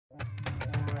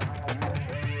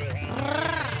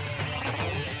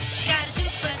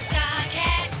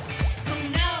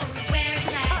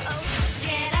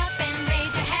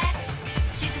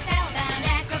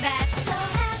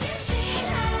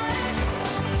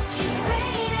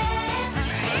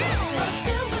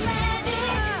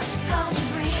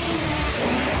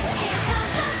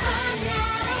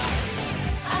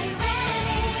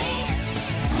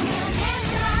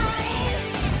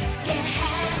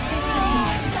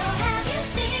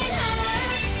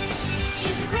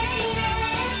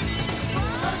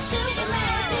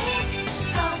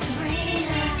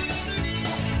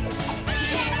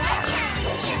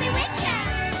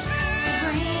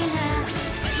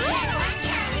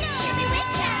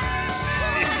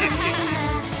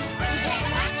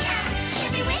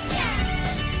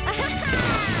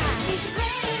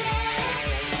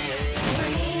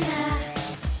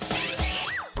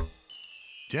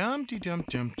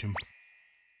Dum-de-dum-dum-dum.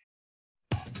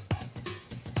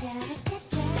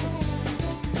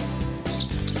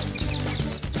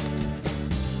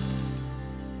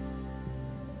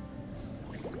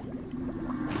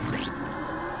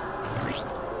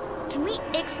 Can we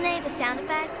ixnay the sound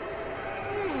effects?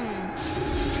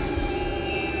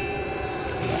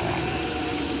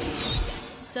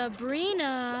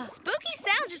 Sabrina. Spooky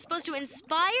sounds are supposed to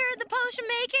inspire the potion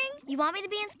making? You want me to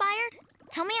be inspired?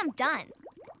 Tell me I'm done.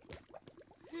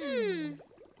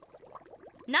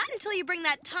 Not until you bring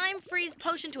that time freeze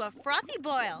potion to a frothy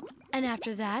boil. And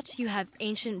after that, you have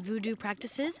ancient voodoo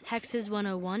practices, hexes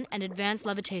 101, and advanced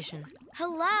levitation.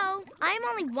 Hello? I'm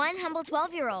only one humble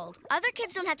 12-year-old. Other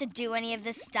kids don't have to do any of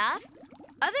this stuff.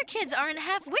 Other kids aren't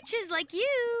half witches like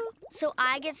you. So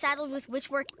I get saddled with witch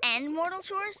work and mortal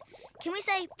chores? Can we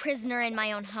say prisoner in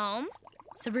my own home?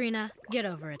 Sabrina, get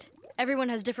over it. Everyone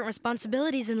has different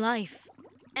responsibilities in life.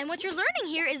 And what you're learning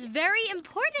here is very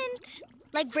important.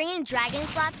 Like bringing dragon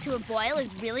slop to a boil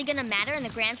is really gonna matter in the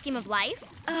grand scheme of life?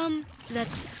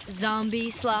 That's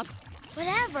zombie slop.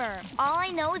 Whatever. All I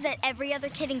know is that every other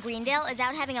kid in Greendale is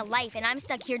out having a life, and I'm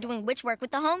stuck here doing witch work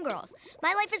with the homegirls.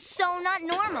 My life is so not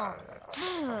normal.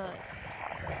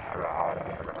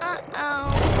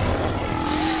 Uh-oh.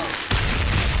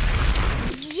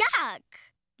 Yuck!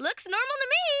 Looks normal to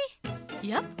me.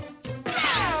 Yep.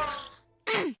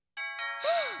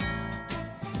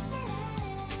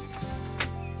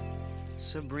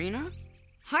 Sabrina?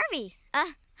 Harvey,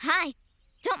 hi.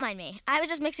 Don't mind me. I was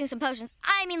just mixing some potions.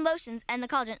 I mean lotions, and the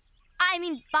cauldron.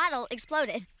 Bottle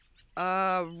exploded.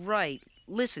 Right.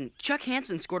 Listen, Chuck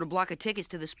Hansen scored a block of tickets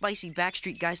to the spicy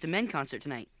Backstreet Guys to Men concert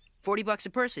tonight. $40 a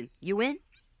person. You in?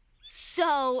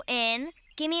 So in.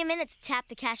 Give me a minute to tap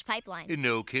the cash pipeline.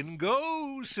 No can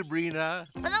go, Sabrina.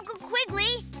 But Uncle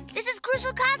Quigley, this is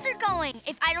crucial concert going.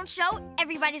 If I don't show,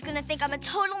 everybody's gonna think I'm a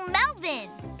total Melvin.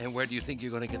 And where do you think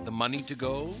you're going to get the money to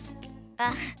go?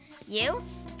 You?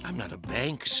 I'm not a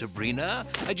bank, Sabrina.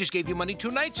 I just gave you money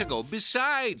 2 nights ago.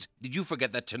 Besides, did you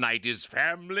forget that tonight is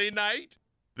family night?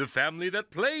 The family that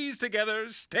plays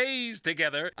together stays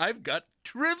together. I've got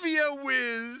trivia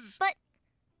whiz. But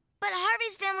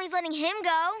Harvey's family's letting him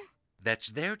go. That's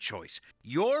their choice.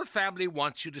 Your family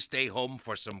wants you to stay home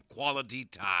for some quality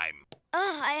time.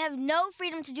 I have no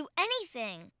freedom to do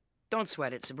anything. Don't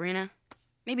sweat it, Sabrina.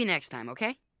 Maybe next time,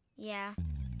 okay? Yeah.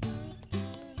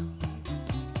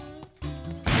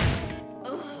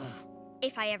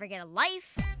 If I ever get a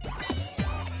life.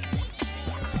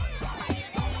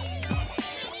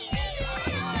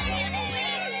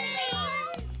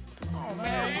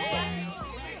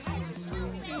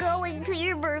 Going to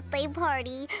your birthday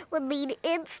party would mean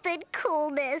instant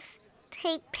coolness.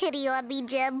 Take pity on me,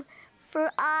 Jim,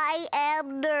 for I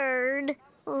am nerd.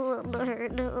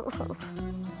 Nerd.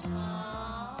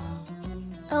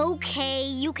 Okay,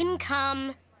 you can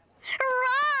come.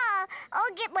 Hurrah!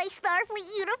 I'll get my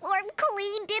Starfleet uniform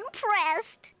cleaned and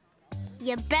pressed.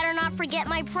 You better not forget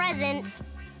my present.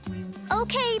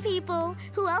 Okay, people,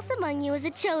 who else among you is a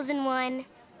chosen one?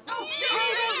 How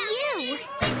about you?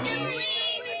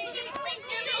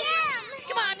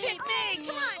 Come on, hit me!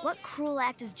 Come on! What cruel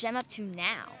act is Jem up to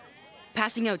now?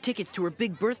 Passing out tickets to her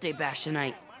big birthday bash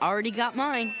tonight. Already got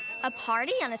mine. A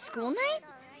party on a school night?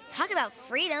 Talk about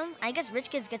freedom. I guess rich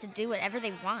kids get to do whatever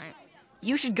they want.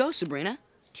 You should go, Sabrina.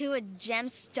 To a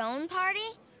gemstone party?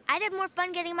 I'd have more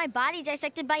fun getting my body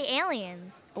dissected by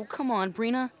aliens. Oh, come on,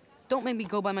 Brina. Don't make me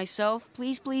go by myself.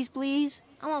 Please, please, please.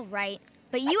 I'm all right,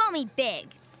 but you owe me big.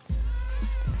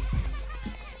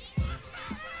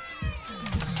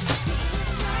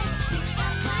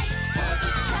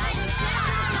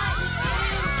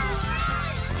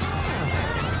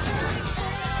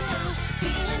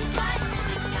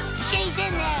 She's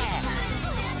in there!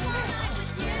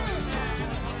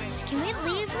 Can we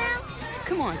leave now?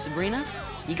 Come on, Sabrina.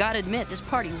 You gotta admit, this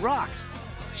party rocks.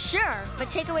 Sure, but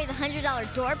take away the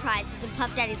 $100 door prizes and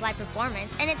Puff Daddy's live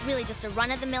performance, and it's really just a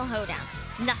run-of-the-mill hoedown.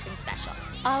 Nothing special.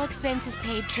 All expenses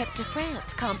paid trip to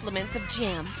France. Compliments of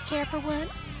Jim. Care for one?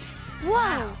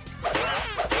 Whoa!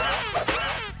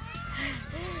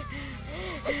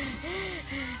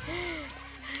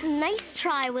 Nice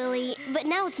try, Willie, but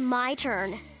now it's my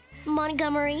turn.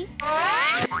 Montgomery.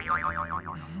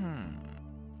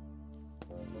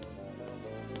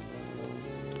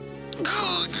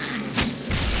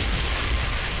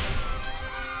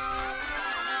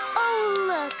 Oh,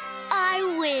 look,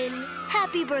 I win.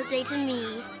 Happy birthday to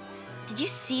me. Did you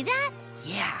see that?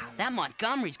 Yeah, that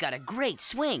Montgomery's got a great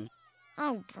swing.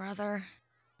 Oh, brother.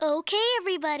 Okay,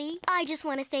 everybody. I just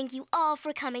want to thank you all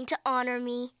for coming to honor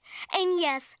me. And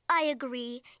yes, I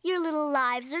agree. Your little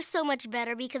lives are so much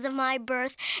better because of my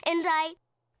birth, and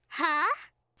Huh?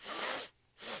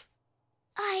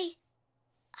 I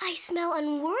smell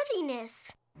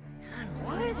unworthiness.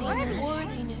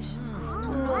 Unworthiness.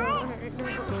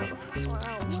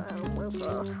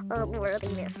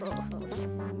 Unworthiness.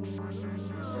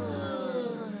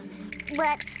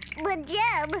 But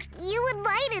Jeb, you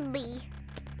invited me.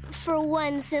 For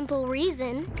one simple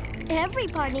reason. Every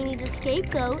party needs a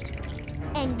scapegoat.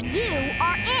 And you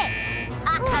are it!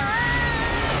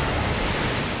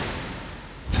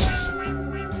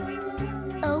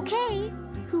 Okay,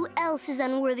 who else is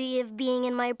unworthy of being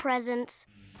in my presence?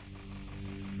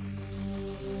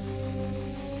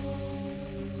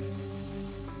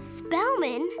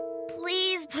 Spellman?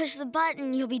 Please push the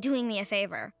button. You'll be doing me a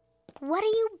favor. What are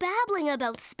you babbling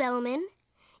about, Spellman?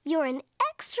 You're an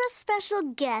extra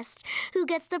special guest who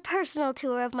gets the personal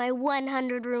tour of my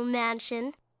 100-room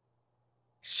mansion.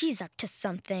 She's up to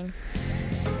something.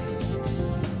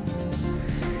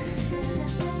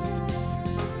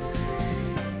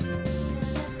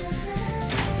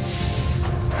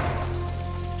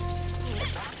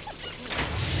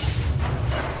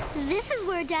 This is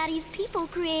where Daddy's people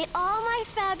create all my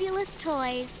fabulous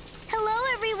toys. Hello,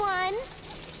 everyone.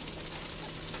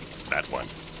 That one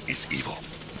is evil.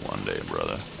 One day,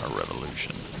 brother, a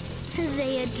revolution.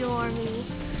 They adore me.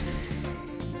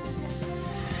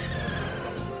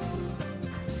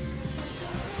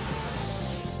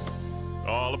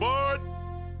 All aboard!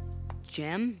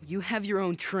 Jem, you have your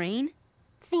own train?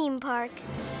 Theme park.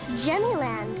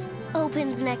 Jennyland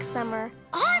opens next summer.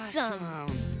 Awesome!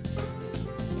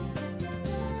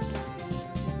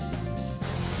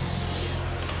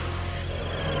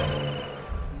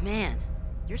 Man,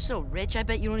 you're so rich, I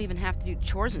bet you don't even have to do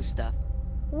chores and stuff.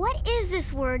 What is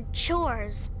this word,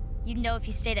 chores? You'd know if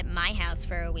you stayed at my house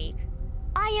for a week.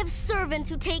 I have servants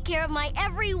who take care of my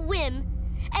every whim.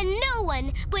 And no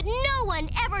one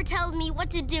ever tells me what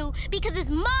to do because it's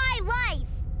my life.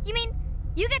 You mean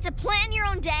you get to plan your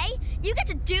own day? You get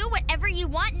to do whatever you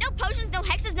want? No potions, no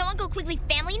hexes, no Uncle Quigley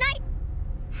family night?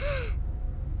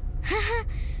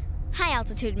 High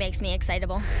altitude makes me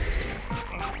excitable.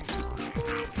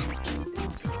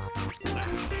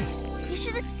 You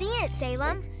should have seen it,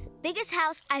 Salem. Biggest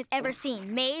house I've ever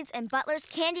seen. Maids and butlers,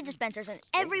 candy dispensers in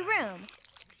every room.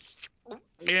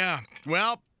 Yeah,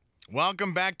 well,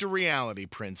 welcome back to reality,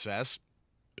 Princess.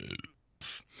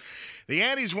 The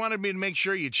aunties wanted me to make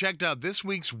sure you checked out this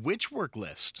week's witch work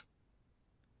list.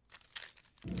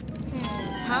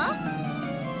 Huh?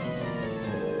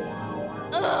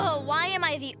 Ugh, why am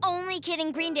I the only kid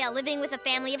in Greendale living with a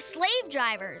family of slave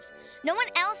drivers? No one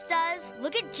else does.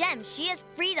 Look at Jem. She has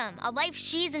freedom, a life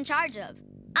she's in charge of.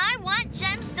 I want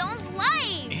Gemstone's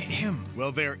life!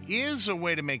 Well, there is a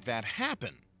way to make that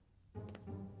happen.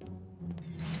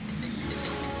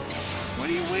 What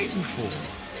are you waiting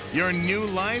for? Your new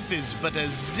life is but a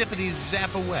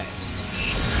zippity-zap away.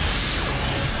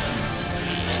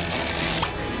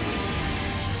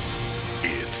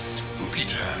 It's spooky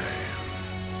time.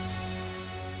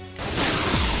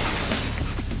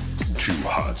 Two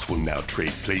hearts will now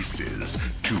trade places.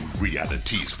 Two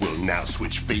realities will now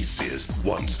switch faces.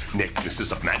 Once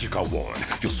necklaces of magic are worn,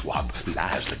 you'll swap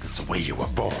lives like that's the way you were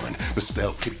born. The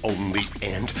spell can only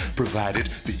end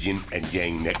provided the yin and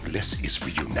yang necklace is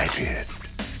reunited.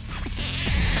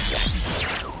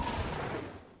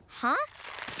 Huh?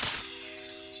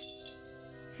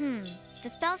 The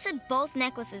spell said both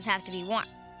necklaces have to be worn.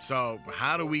 So,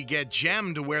 how do we get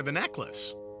Jem to wear the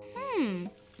necklace?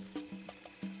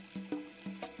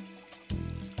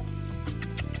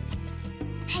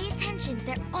 Pay attention,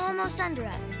 they're almost under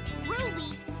us.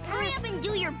 Ruby, hurry up and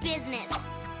do your business.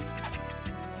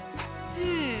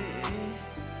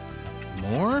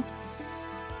 More?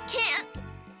 Can't.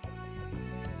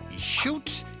 He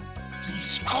shoots, he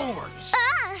scores.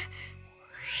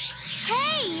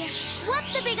 Hey,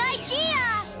 what's the big idea?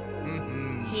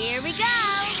 Here we go.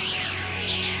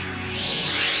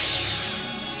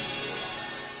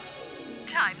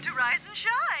 Time to rise and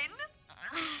shine.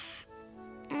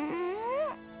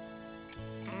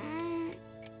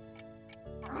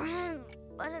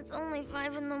 But it's only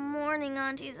 5 in the morning,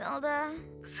 Auntie Zelda.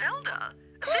 Zelda,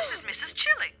 this is Mrs.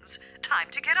 Chillings. Time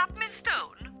to get up, Miss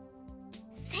Stone.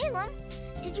 Salem,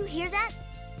 did you hear that?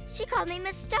 She called me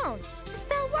Miss Stone. The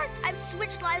spell worked. I've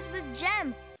switched lives with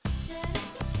Jem.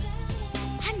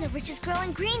 I'm the richest girl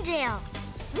in Greendale.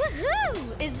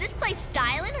 Woohoo! Is this place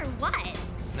styling or what?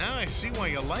 Now I see why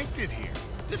you liked it here.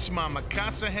 This Mama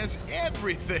Casa has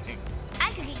everything.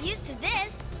 I could get used to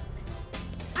this.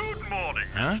 Ruby, morning,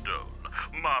 Huh? Stone.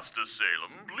 Master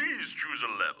Salem, please choose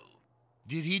a level.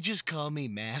 Did he just call me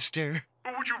master?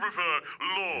 Or would you prefer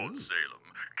Lord Salem,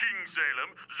 King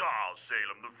Salem, Tsar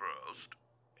Salem the First?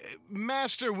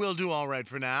 Master will do all right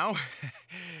for now.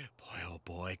 Boy, oh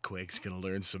boy, Quig's gonna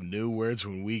learn some new words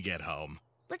when we get home.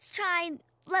 Let's try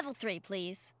level 3,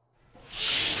 please.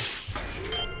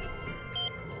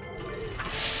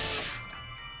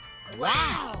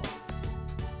 Wow!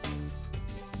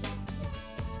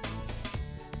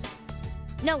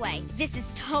 No way, this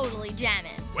is totally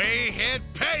jamming. We hit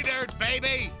pay dirt,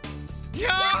 baby!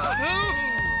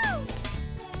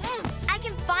 I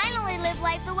can finally live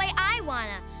life the way I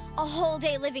wanna. A whole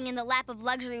day living in the lap of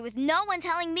luxury with no one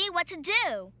telling me what to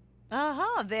do.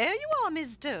 Aha, there you are,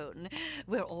 Miss Stone.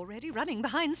 We're already running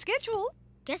behind schedule.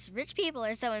 Guess rich people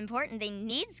are so important they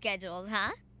need schedules,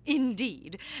 huh?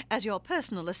 Indeed. As your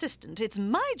personal assistant, it's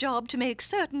my job to make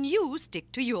certain you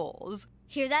stick to yours.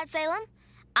 Hear that, Salem?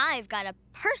 I've got a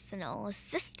personal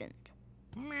assistant.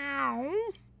 Meow.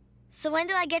 So when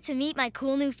do I get to meet my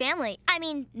cool new family? I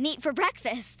mean, meet for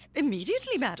breakfast.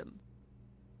 Immediately, madam.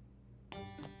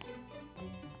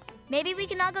 Maybe we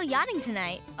can all go yachting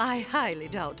tonight. I highly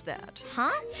doubt that.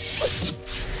 Huh?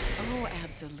 Oh,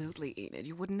 absolutely, Enid.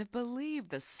 You wouldn't have believed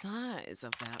the size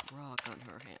of that rock on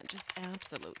her hand. Just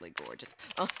absolutely gorgeous.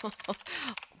 Oh,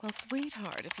 well,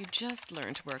 sweetheart, if you just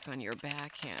learned to work on your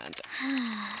backhand.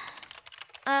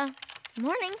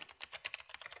 Morning.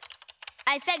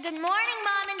 I said good morning,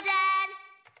 Mom and Dad.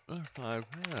 I've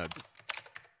had.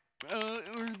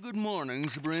 Good morning,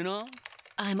 Sabrina.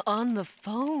 I'm on the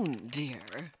phone,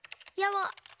 dear. Yeah, well,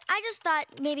 I just thought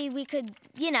maybe we could,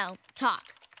 talk.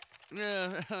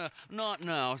 Not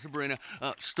now, Sabrina.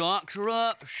 Stocks are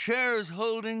up, shares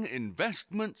holding,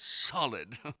 investments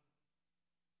solid.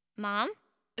 Mom?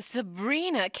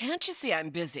 Sabrina, can't you see I'm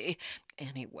busy?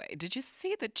 Anyway, did you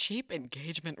see the cheap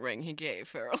engagement ring he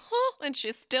gave her? And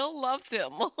she still loves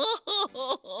him.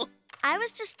 I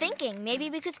was just thinking maybe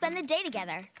we could spend the day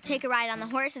together. Take a ride on the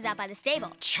horses out by the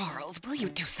stable. Charles, will you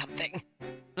do something?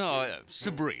 Oh,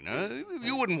 Sabrina,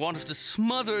 you wouldn't want us to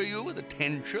smother you with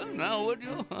attention, now would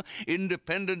you?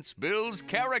 Independence builds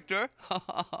character.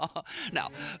 Now,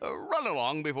 run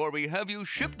along before we have you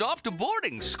shipped off to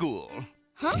boarding school.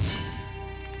 Huh?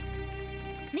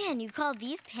 Man, you call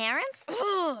these parents?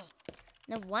 Ugh.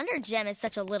 No wonder Jem is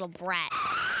such a little brat.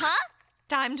 Huh?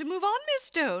 Time to move on, Miss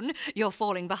Stone. You're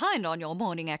falling behind on your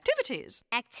morning activities.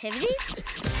 Activities?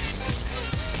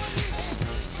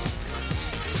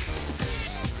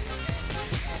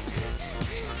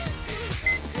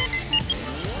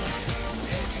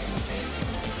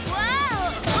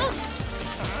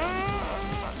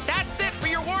 That's it for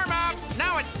your warm-up.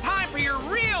 Now it's time for your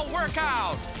real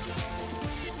workout.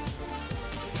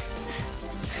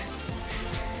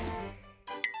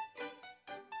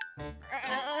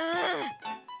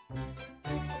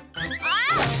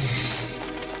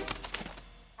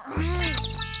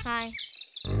 Hi.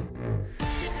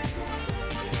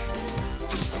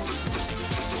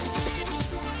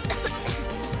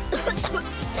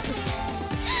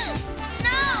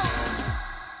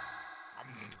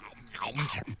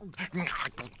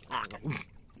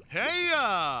 Hey,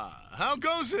 how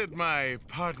goes it, my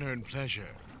partner in pleasure?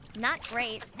 Not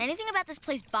great. Anything about this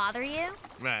place bother you?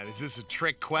 Man, is this a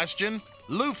trick question?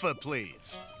 Loofah,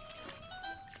 please.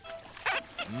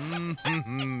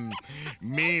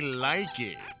 Me like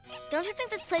it. Don't you think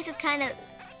this place is kind of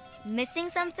missing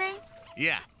something?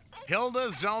 Yeah.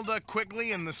 Hilda, Zelda,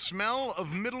 Quigley, and the smell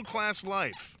of middle-class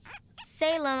life.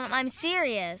 Salem, I'm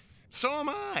serious. So am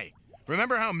I.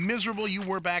 Remember how miserable you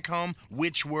were back home?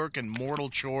 Witch work and mortal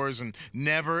chores and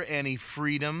never any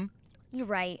freedom? You're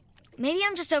right. Maybe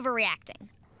I'm just overreacting.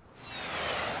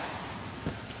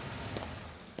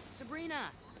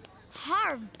 Sabrina!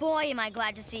 Harv, boy, am I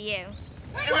glad to see you.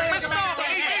 Miss Stone,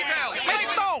 any details? Miss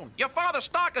Stone, your father's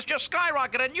stock has just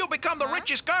skyrocketed and you've become the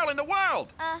richest girl in the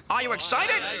world. Are you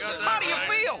excited? How do you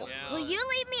feel? Will you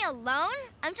leave me alone?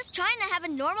 I'm just trying to have a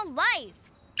normal life.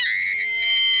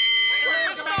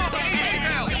 Miss Stone, any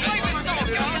details? Miss Stone,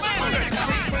 give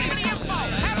me the info.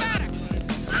 Have at it.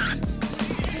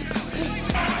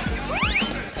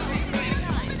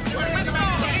 Miss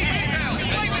Stone, any details?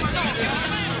 Miss Stone.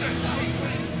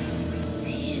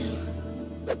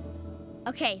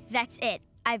 Okay, that's it.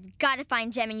 I've got to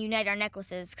find Jem and unite our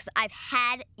necklaces, because I've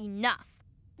had enough.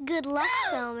 Good luck,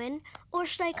 Spellman. Or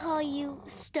should I call you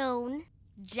Stone?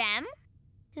 Jem?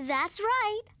 That's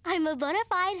right. I'm a bona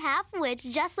fide half-witch,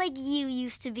 just like you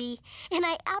used to be. And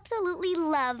I absolutely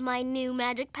love my new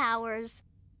magic powers.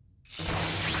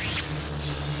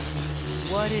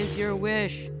 What is your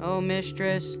wish, oh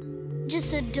mistress?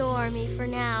 Just adore me for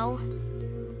now.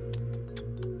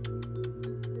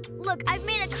 Look, I've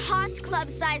made a Cost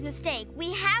Club-sized mistake.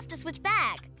 We have to switch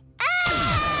back.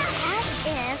 As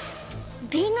if.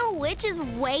 Being a witch is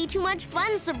way too much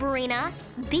fun, Sabrina.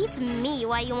 Beats me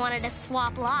why you wanted to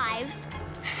swap lives.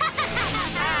 What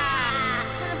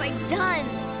have I done?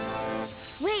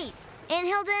 Wait, Aunt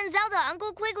Hilda and Zelda,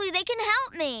 Uncle Quigley, they can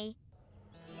help me.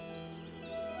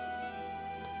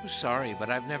 Sorry,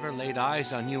 but I've never laid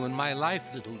eyes on you in my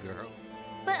life, little girl.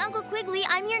 But Uncle Quigley,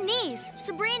 I'm your niece,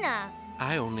 Sabrina.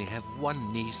 I only have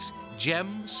one niece,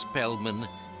 Jem Spellman.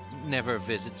 Never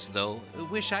visits, though.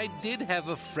 Wish I did have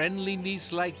a friendly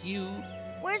niece like you.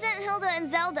 Where's Aunt Hilda and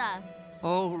Zelda?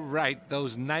 Oh, right,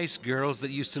 those nice girls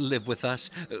that used to live with us.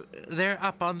 They're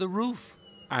up on the roof.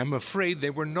 I'm afraid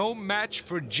they were no match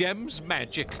for Jem's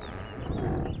magic.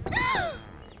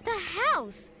 The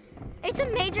house! It's a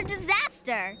major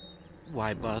disaster.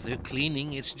 Why bother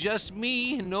cleaning? It's just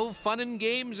me. No fun and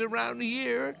games around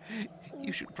here.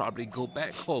 You should probably go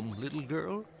back home, little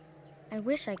girl. I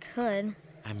wish I could.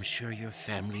 I'm sure your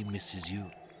family misses you.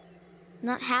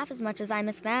 Not half as much as I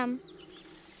miss them.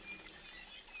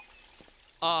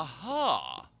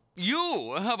 Aha!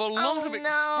 You have a lot of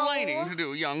explaining to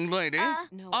do, young lady.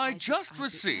 I just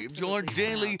received your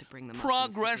daily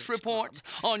progress reports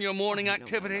on your morning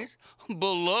activities.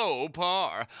 Below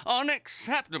par.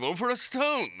 Unacceptable for a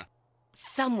stone.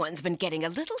 Someone's been getting a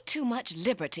little too much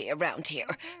liberty around here.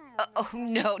 Oh,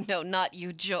 no, not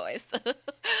you, Joyce.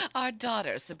 Our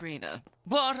daughter, Sabrina.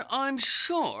 But I'm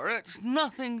sure it's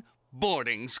nothing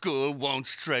boarding school won't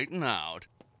straighten out.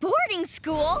 Boarding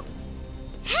school?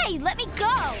 Hey, let me go!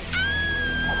 Ah!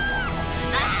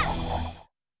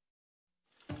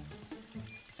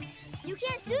 You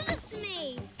can't do this to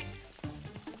me!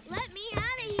 Let me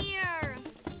out of here!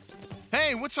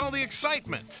 Hey, what's all the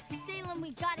excitement? Salem,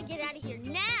 we gotta get out of here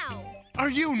now! Are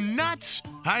you nuts?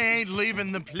 I ain't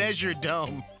leaving the pleasure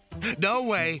dome. No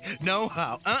way, no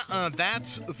how.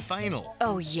 That's final.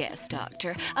 Oh, yes,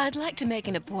 Doctor. I'd like to make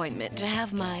an appointment to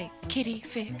have my kitty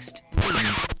fixed.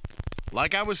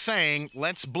 Like I was saying,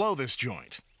 let's blow this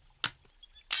joint.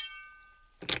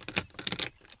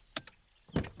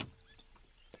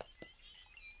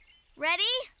 Ready?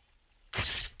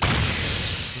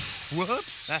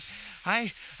 Whoops.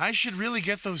 I should really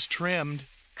get those trimmed.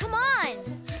 Come on!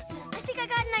 I think I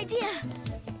got an idea.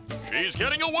 She's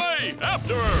getting away!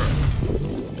 After her!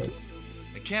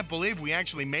 I can't believe we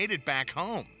actually made it back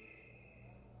home.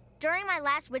 During my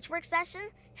last witchwork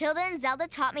session, Hilda and Zelda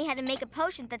taught me how to make a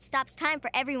potion that stops time for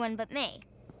everyone but me.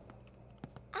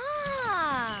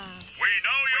 Ah! We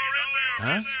know you're in there,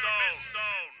 Huh?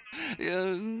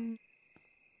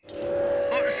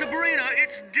 Sabrina,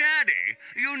 it's Daddy.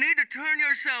 You need to turn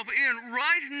yourself in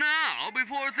right now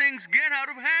before things get out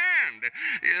of hand.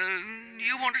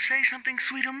 You want to say something,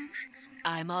 sweetums?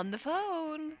 I'm on the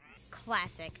phone.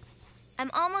 Classic.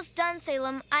 I'm almost done,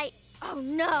 Salem. Oh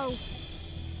no!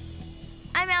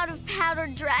 I'm out of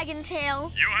powdered dragon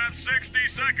tail. You have 60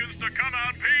 seconds to come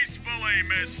out peacefully,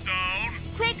 Miss Stone.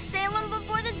 Quick, Salem,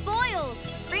 before this boils.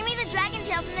 Bring me the dragon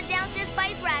tail from the downstairs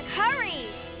spice rack. Hurry!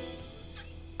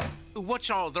 What's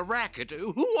all the racket?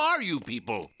 Who are you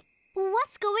people?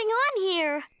 What's going on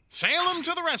here? Salem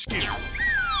to the rescue!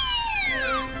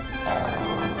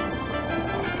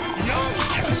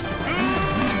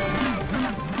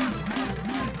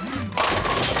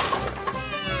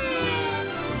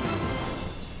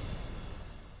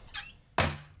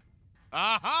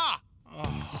 Aha!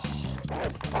 Oh.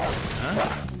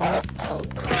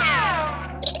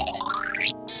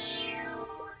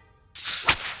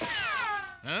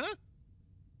 Huh?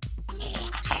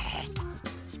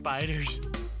 Spiders.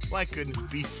 Why couldn't it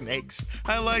be snakes?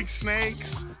 I like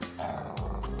snakes.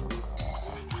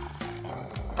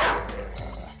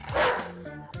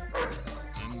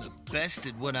 I'm the best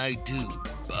at what I do,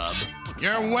 bub.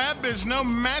 Your web is no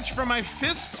match for my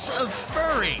fists of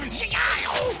furry.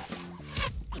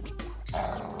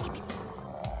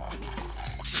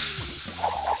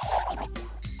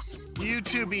 You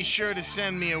two be sure to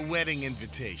send me a wedding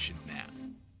invitation now.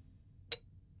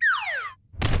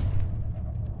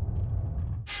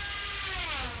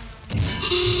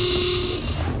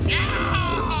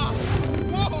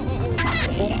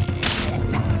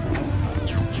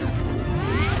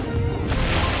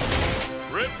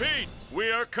 Repeat,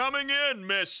 we are coming in,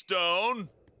 Miss Stone.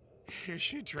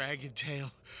 Here's your dragon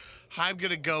tail. I'm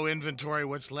gonna go inventory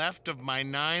what's left of my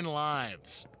 9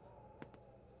 lives.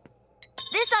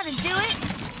 This ought to do it.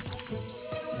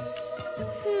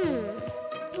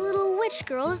 The little witch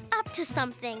girl is up to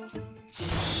something.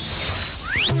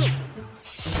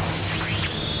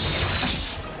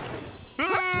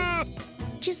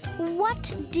 Just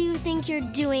what do you think you're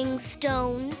doing,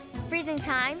 Stone? Freezing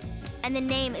time, and the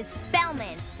name is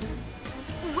Spellman.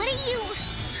 What are you...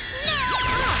 No!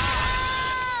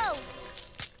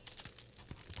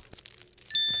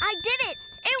 I did it!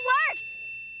 It worked!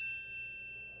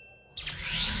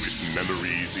 With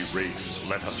memories erased,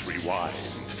 let us rewind.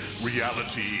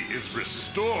 Reality is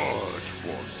restored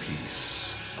for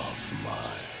peace of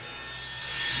mind.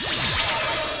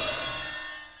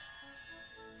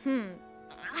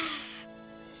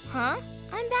 Huh?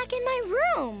 I'm back in my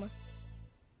room.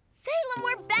 Salem,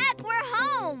 we're back. We're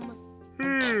home.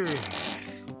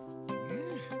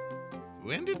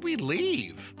 When did we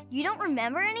leave? You don't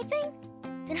remember anything?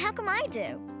 Then how come I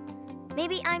do?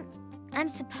 Maybe I'm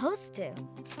supposed to.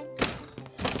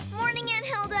 Morning, Aunt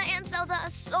Hilda and Zelda.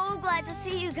 So glad to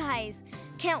see you guys.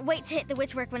 Can't wait to hit the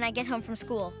witch work when I get home from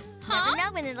school. Never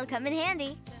know when it'll come in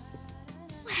handy.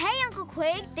 Hey, Uncle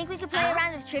Quig. Think we could play a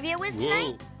round of Trivia Whiz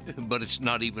tonight? Whoa, but it's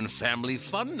not even family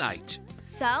fun night.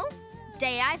 So?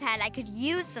 Day I've had, I could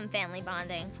use some family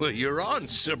bonding. Well, you're on,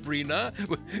 Sabrina.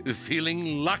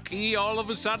 Feeling lucky all of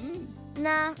a sudden?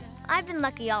 Nah, I've been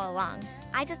lucky all along.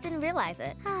 I just didn't realize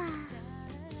it.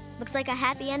 Looks like a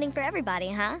happy ending for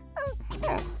everybody, huh?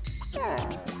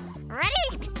 Ready?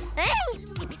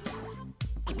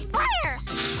 Fire!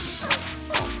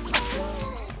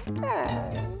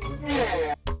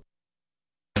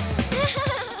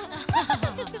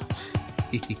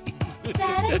 Da,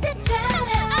 da, da, da,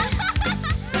 da.